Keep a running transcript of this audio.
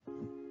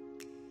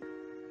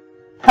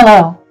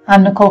Hello,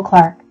 I'm Nicole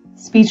Clark,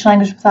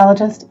 speech-language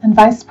pathologist and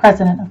Vice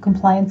President of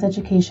Compliance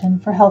Education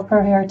for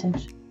HealthPro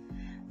Heritage.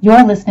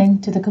 You're listening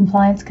to the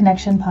Compliance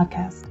Connection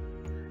podcast,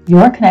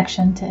 your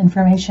connection to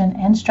information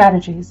and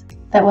strategies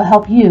that will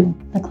help you,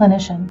 the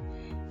clinician,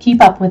 keep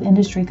up with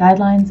industry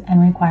guidelines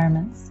and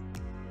requirements.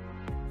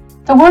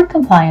 The word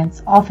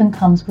compliance often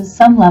comes with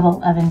some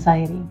level of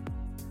anxiety.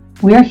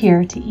 We're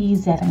here to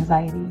ease that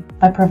anxiety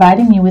by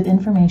providing you with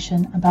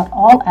information about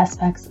all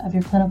aspects of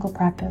your clinical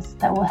practice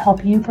that will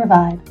help you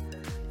provide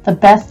the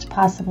best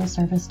possible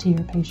service to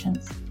your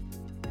patients.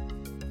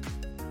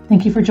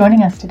 Thank you for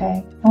joining us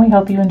today, and we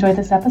hope you enjoyed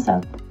this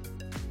episode.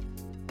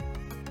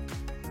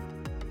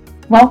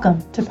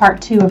 Welcome to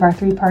part 2 of our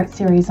 3-part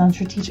series on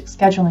strategic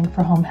scheduling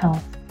for home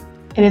health.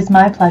 It is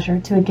my pleasure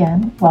to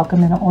again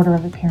welcome in order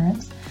of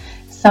appearance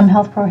some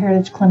HealthPro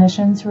Heritage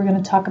clinicians who are going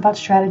to talk about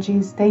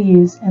strategies they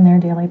use in their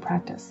daily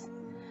practice.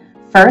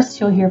 First,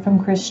 you'll hear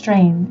from Chris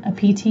Strain, a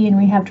PT and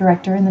Rehab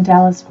Director in the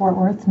Dallas-Fort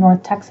Worth,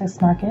 North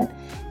Texas market,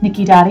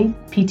 Nikki Dottie,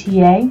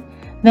 PTA,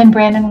 then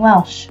Brandon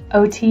Welsh,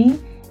 OT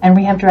and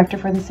Rehab Director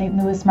for the St.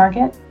 Louis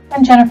market,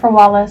 and Jennifer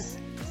Wallace,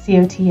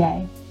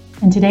 COTA.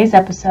 In today's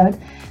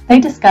episode, they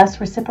discuss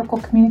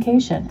reciprocal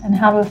communication and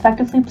how to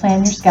effectively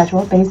plan your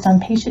schedule based on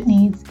patient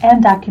needs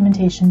and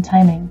documentation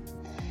timing.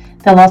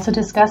 They'll also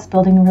discuss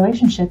building a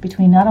relationship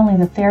between not only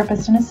the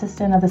therapist and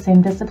assistant of the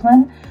same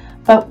discipline,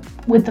 but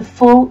with the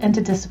full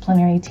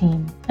interdisciplinary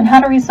team, and how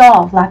to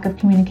resolve lack of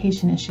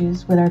communication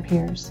issues with our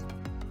peers.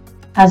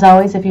 As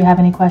always, if you have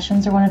any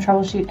questions or want to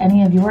troubleshoot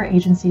any of your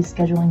agency's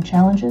scheduling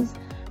challenges,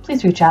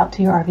 please reach out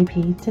to your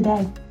RVP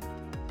today.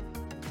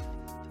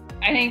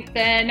 I think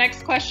the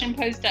next question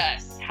posed to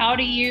us: how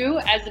do you,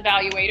 as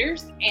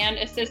evaluators and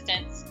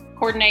assistants,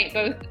 coordinate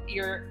both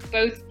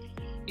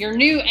your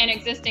new and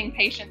existing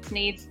patients'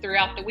 needs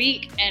throughout the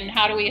week, and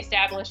how do we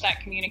establish that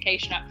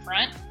communication up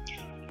front?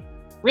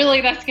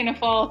 Really, that's going to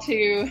fall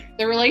to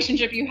the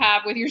relationship you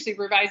have with your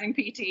supervising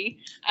PT.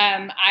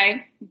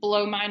 I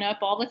blow mine up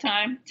all the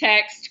time: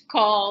 text,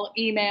 call,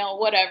 email,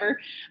 whatever.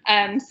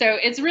 So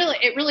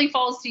it really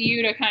falls to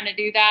you to kind of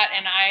do that,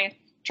 and I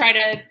try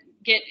to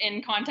get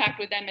in contact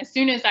with them as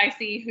soon as I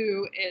see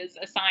who is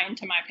assigned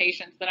to my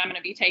patients that I'm going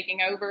to be taking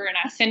over, and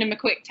I send them a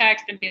quick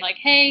text and be like,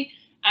 hey,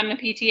 I'm the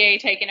PTA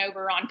taking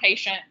over on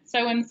patient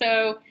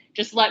so-and-so.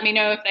 Just let me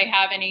know if they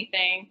have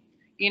anything,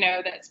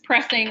 that's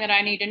pressing that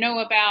I need to know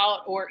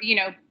about, or,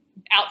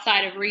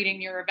 outside of reading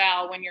your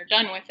eval when you're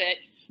done with it,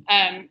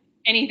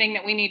 anything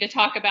that we need to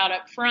talk about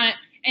up front.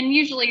 And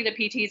usually the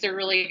PTs are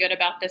really good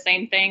about the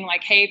same thing,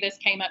 like, hey, this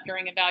came up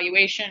during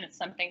evaluation. It's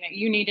something that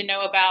you need to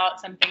know about,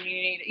 something you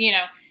need,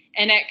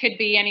 and it could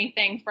be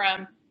anything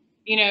from,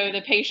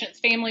 the patient's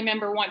family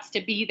member wants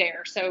to be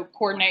there, so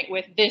coordinate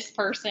with this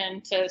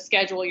person to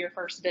schedule your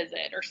first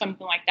visit or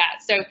something like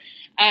that. So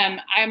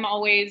I'm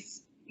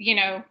always,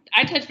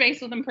 I touch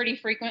base with them pretty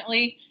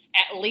frequently,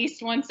 at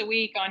least once a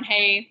week, on,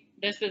 hey,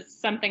 this is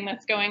something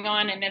that's going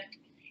on. And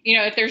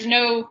if there's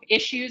no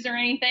issues or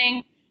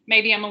anything,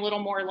 maybe I'm a little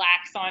more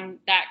lax on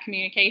that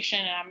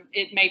communication.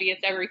 Maybe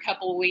it's every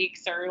couple of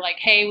weeks, or like,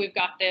 hey, we've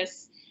got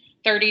this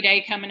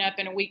 30-day coming up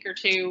in a week or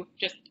two,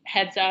 just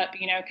heads up,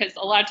 because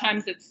a lot of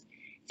times it's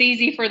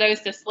easy for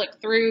those to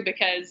slip through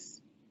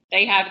because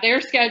they have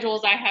their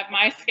schedules, I have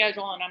my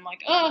schedule, and I'm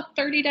like,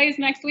 30 days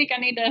next week,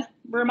 I need to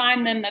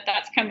remind them that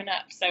that's coming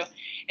up. So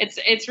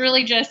it's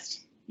really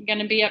just going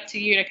to be up to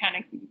you to kind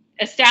of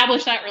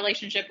establish that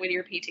relationship with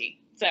your PT.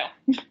 So.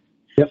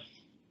 Yep,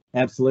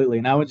 absolutely.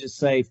 And I would just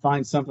say,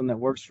 find something that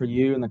works for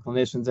you and the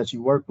clinicians that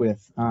you work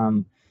with.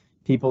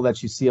 People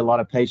that you see a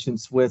lot of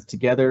patients with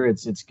together,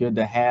 it's good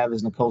to have,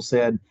 as Nicole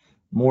said,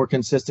 more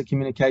consistent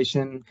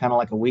communication, kind of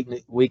like a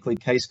weekly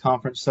case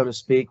conference, so to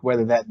speak,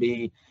 whether that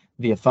be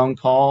via phone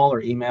call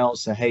or email.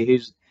 So, hey,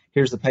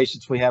 here's the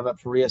patients we have up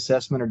for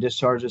reassessment or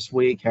discharge this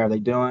week. How are they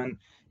doing,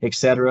 et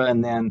cetera.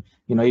 And then,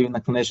 even the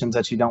clinicians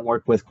that you don't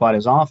work with quite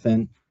as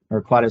often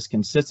or quite as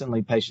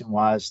consistently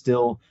patient-wise,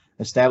 still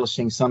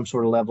establishing some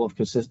sort of level of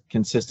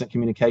consistent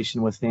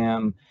communication with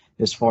them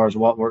as far as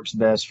what works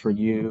best for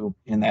you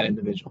and that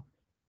individual.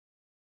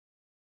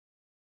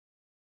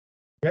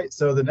 Okay,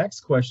 so the next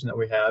question that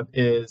we have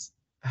is,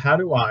 how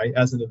do I,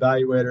 as an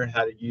evaluator, and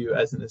how do you,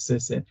 as an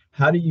assistant,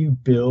 how do you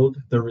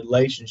build the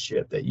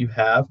relationship that you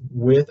have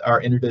with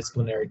our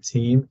interdisciplinary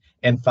team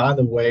and find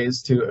the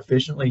ways to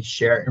efficiently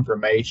share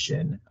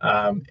information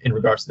in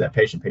regards to that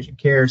patient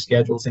care,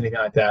 schedules, anything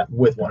like that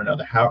with one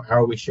another? How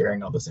are we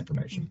sharing all this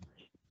information?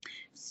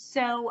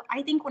 So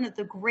I think one of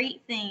the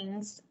great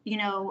things,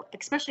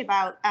 especially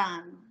about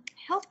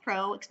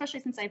HealthPro, especially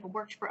since I've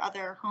worked for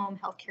other home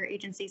healthcare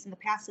agencies in the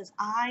past, is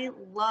I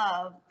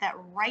love that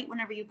right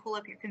whenever you pull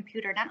up your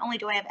computer, not only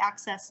do I have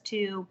access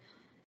to,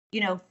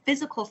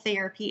 physical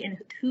therapy and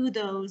who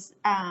those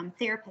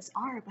therapists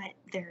are, but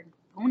their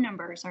phone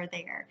numbers are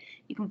there.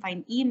 You can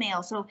find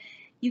email. So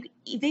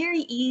very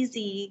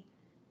easy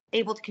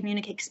able to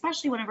communicate,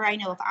 especially whenever I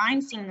know if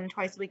I'm seeing them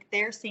twice a week,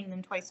 they're seeing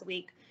them twice a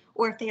week,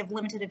 or if they have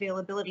limited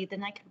availability,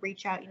 then I could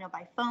reach out,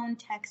 by phone,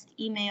 text,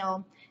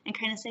 email, and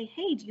kind of say,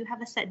 hey, do you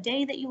have a set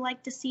day that you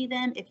like to see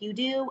them? If you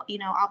do,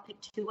 I'll pick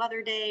 2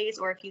 other days,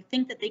 or if you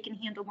think that they can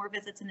handle more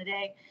visits in a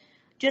day,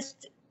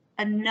 just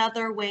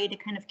another way to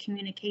kind of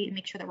communicate and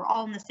make sure that we're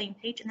all on the same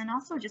page. And then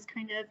also just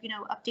kind of,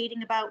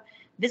 updating about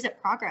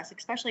visit progress,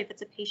 especially if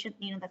it's a patient,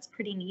 that's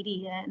pretty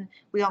needy, and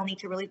we all need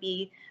to really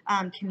be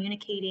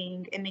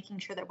communicating and making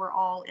sure that we're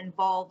all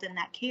involved in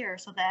that care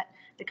so that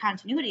the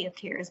continuity of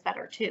care is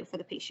better too for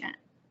the patient.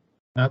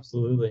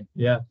 Absolutely.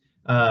 Yeah.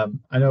 I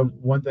know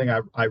one thing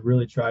I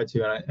really try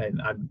to,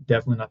 and I'm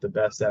definitely not the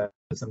best at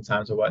it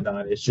sometimes or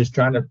whatnot, is just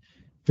trying to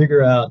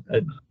figure out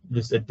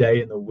just a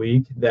day in the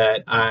week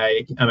that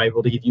I'm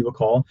able to give you a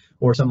call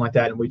or something like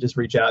that, and we just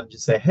reach out and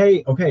just say,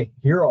 hey, okay,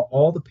 here are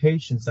all the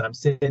patients that I'm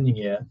sending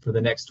you for the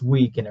next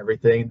week and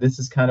everything. This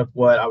is kind of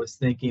what I was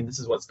thinking. This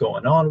is what's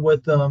going on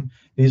with them.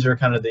 These are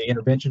kind of the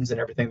interventions and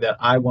everything that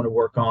I want to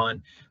work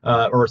on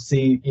or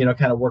see,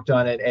 kind of worked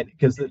on it. And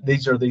because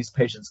these are these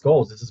patients'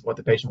 goals. This is what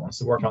the patient wants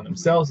to work on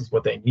themselves. This is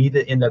what they need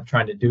to end up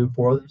trying to do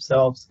for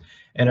themselves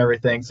and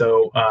everything.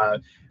 So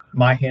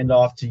my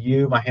handoff to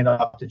you, my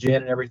handoff to Jen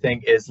and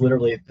everything is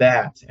literally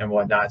that and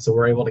whatnot. So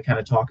we're able to kind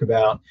of talk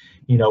about,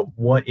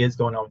 what is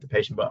going on with the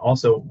patient, but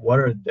also what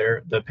are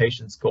the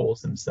patient's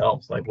goals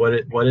themselves? Like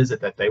what is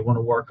it that they want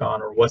to work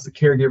on, or what's the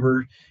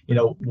caregiver,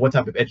 what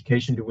type of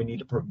education do we need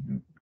to,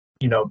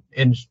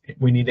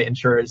 we need to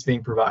ensure is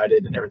being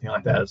provided and everything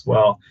like that as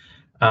well.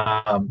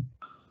 And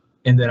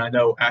then I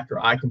know after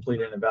I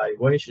complete an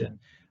evaluation,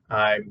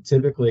 I'm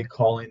typically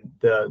calling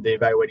the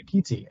evaluating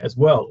PT as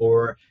well,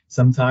 or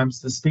sometimes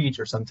the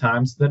speech, or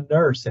sometimes the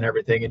nurse and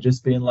everything, and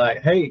just being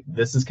like, hey,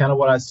 this is kind of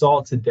what I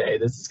saw today.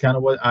 This is kind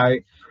of what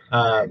I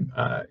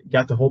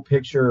got the whole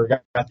picture, or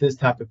got this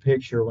type of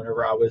picture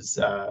whenever I was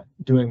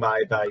doing my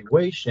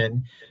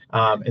evaluation.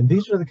 And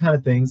these are the kind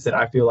of things that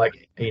I feel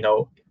like,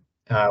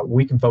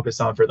 we can focus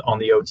on on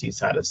the OT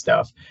side of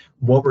stuff.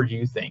 What were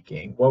you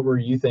thinking? What were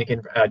you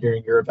thinking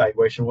during your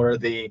evaluation? What are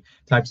the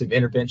types of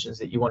interventions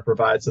that you want to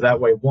provide? So that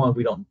way, one,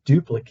 we don't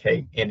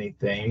duplicate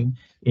anything.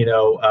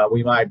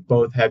 We might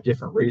both have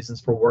different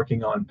reasons for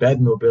working on bed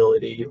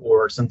mobility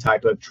or some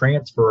type of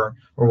transfer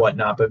or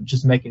whatnot, but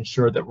just making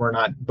sure that we're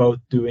not both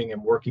doing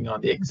and working on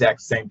the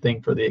exact same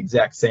thing for the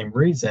exact same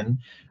reason.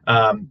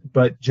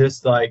 But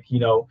just like,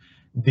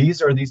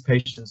 these are these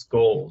patients'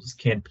 goals.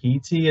 Can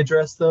PT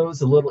address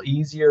those a little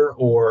easier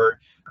or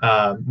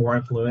more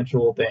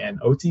influential than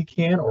OT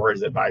can, or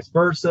is it vice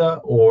versa?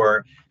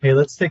 Or, hey,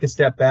 let's take a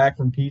step back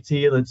from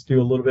PT. Let's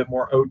do a little bit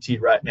more OT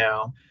right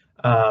now,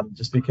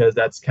 just because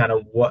that's kind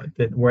of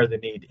where the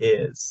need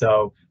is.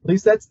 So at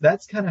least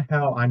that's kind of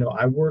how I know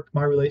I work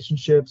my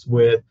relationships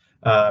with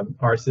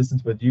our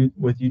assistants, with you,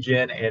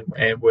 Jen,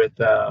 and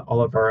with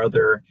all of our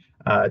other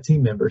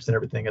team members and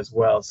everything as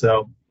well.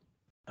 So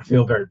I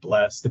feel very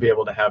blessed to be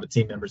able to have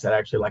team members that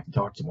actually like to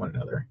talk to one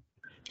another.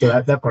 So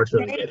that part's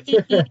really good.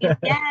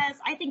 Yes,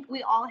 I think we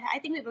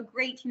have a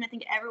great team. I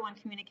think everyone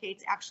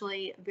communicates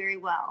actually very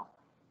well.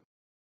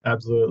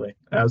 Absolutely.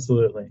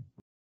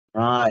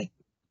 Right.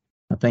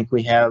 I think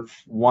we have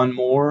one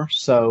more.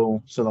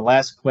 So the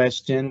last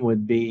question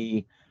would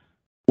be,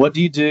 what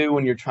do you do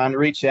when you're trying to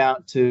reach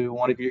out to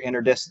one of your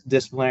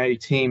interdisciplinary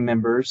team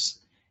members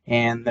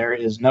and there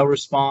is no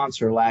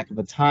response or lack of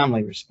a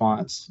timely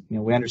response?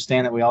 We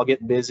understand that we all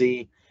get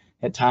busy.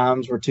 At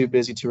times, we're too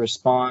busy to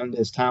respond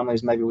as timely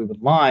as maybe we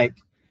would like.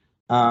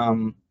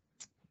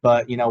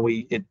 But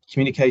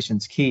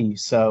communication's key.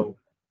 So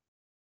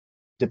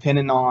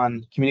depending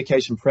on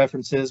communication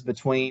preferences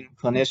between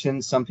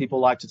clinicians, some people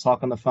like to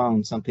talk on the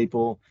phone. Some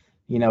people,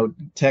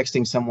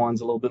 texting someone's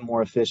a little bit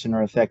more efficient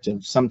or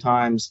effective.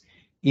 Sometimes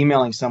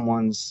emailing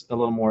someone's a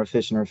little more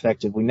efficient or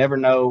effective. We never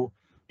know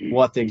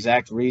what the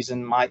exact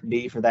reason might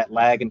be for that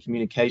lag in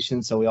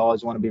communication. So we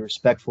always want to be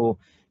respectful.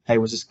 Hey,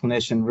 was this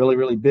clinician really,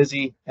 really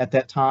busy at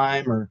that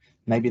time? Or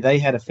maybe they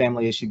had a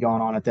family issue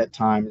going on at that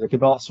time. There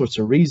could be all sorts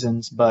of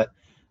reasons, but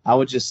I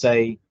would just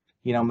say,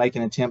 make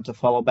an attempt to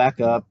follow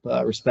back up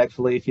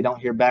respectfully if you don't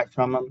hear back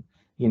from them,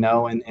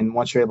 and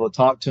once you're able to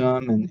talk to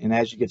them and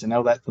as you get to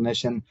know that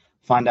clinician,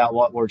 find out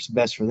what works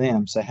best for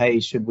them. Say, hey,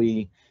 should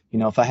we,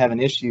 if I have an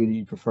issue, do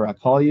you prefer I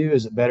call you?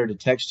 Is it better to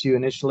text you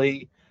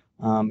initially?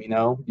 Do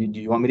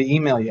you want me to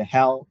email you?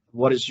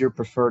 What is your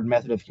preferred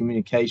method of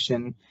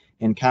communication,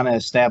 and kind of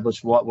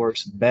establish what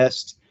works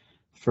best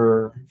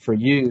for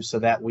you so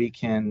that we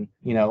can,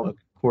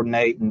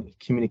 coordinate and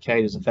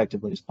communicate as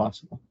effectively as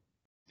possible.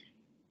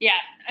 Yeah,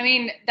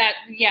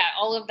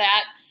 all of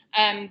that.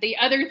 The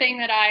other thing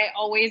that I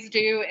always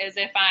do is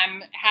if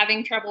I'm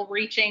having trouble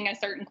reaching a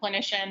certain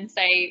clinician,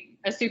 say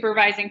a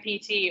supervising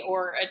PT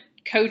or a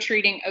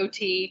co-treating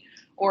OT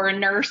or a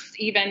nurse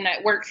even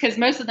that works, because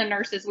most of the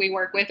nurses we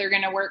work with are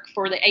going to work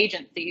for the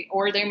agency,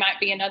 or there might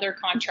be another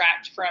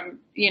contract from,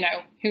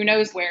 who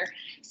knows where.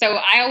 So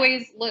I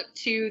always look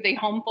to the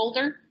home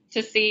folder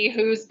to see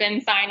who's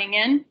been signing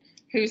in,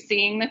 who's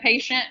seeing the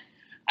patient,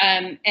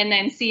 and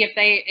then see if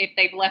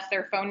they've left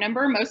their phone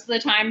number. Most of the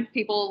time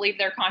people leave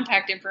their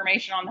contact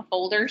information on the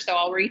folder, so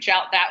I'll reach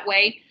out that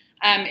way.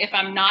 If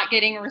I'm not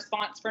getting a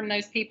response from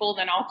those people,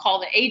 then I'll call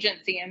the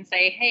agency and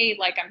say, hey,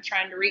 like, I'm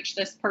trying to reach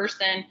this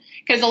person.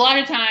 Because a lot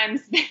of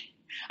times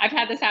I've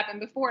had this happen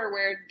before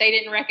where they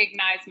didn't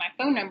recognize my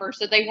phone number,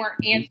 so they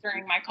weren't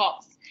answering my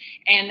calls.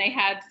 And they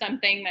had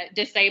something that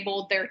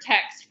disabled their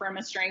text from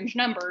a strange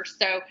number.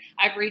 So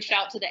I've reached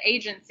out to the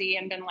agency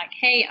and been like,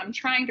 hey, I'm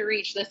trying to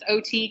reach this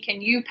OT.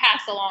 Can you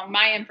pass along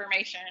my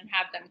information and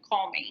have them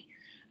call me,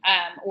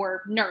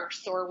 or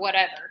nurse or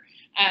whatever?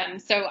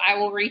 So I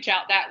will reach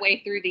out that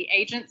way through the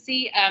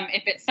agency.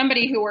 If it's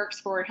somebody who works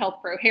for Health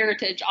Pro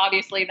Heritage,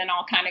 obviously, then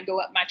I'll kind of go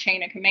up my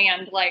chain of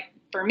command. Like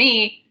for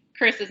me,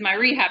 Chris is my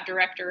rehab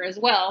director as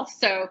well.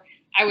 So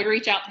I would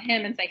reach out to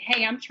him and say,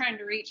 hey, I'm trying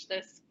to reach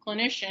this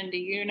clinician. Do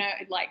you know,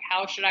 like,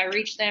 how should I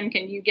reach them?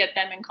 Can you get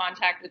them in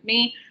contact with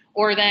me?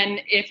 Or then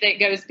if it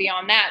goes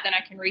beyond that, then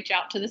I can reach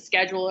out to the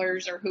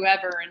schedulers or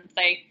whoever and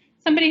say,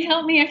 somebody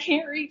help me, I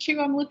can't reach who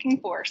I'm looking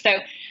for. So,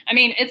 I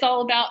mean, it's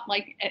all about,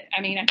 like, I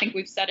mean, I think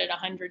we've said it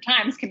 100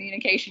 times,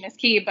 communication is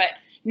key, but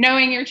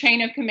knowing your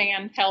chain of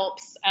command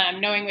helps,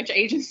 knowing which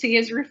agency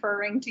is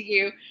referring to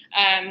you.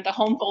 The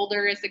home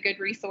folder is a good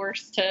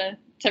resource to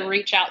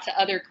reach out to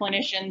other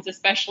clinicians,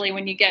 especially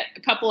when you get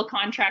a couple of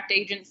contract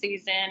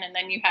agencies in, and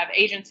then you have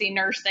agency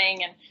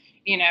nursing and,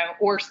 you know,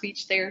 or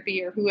speech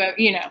therapy or whoever,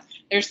 you know,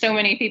 there's so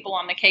many people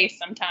on the case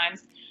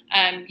sometimes.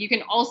 You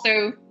can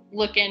also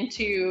look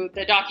into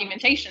the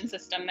documentation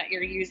system that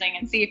you're using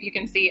and see if you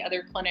can see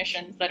other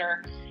clinicians that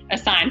are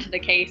assigned to the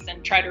case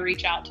and try to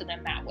reach out to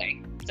them that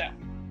way. So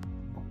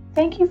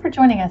thank you for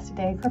joining us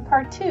today for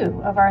part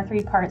 2 of our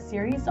 3-part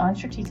series on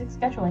strategic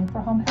scheduling for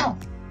home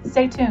health.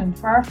 Stay tuned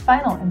for our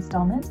final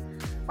installment,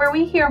 where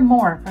we hear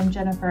more from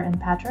Jennifer and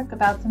Patrick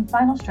about some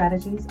final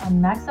strategies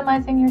on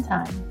maximizing your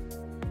time.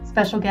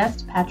 Special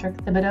guest Patrick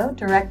Thibodeau,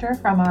 director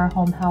from our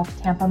Home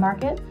Health Tampa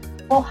market,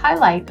 will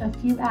highlight a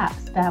few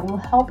apps that will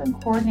help in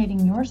coordinating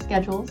your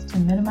schedules to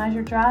minimize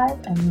your drive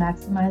and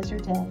maximize your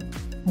day.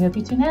 We hope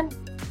you tune in.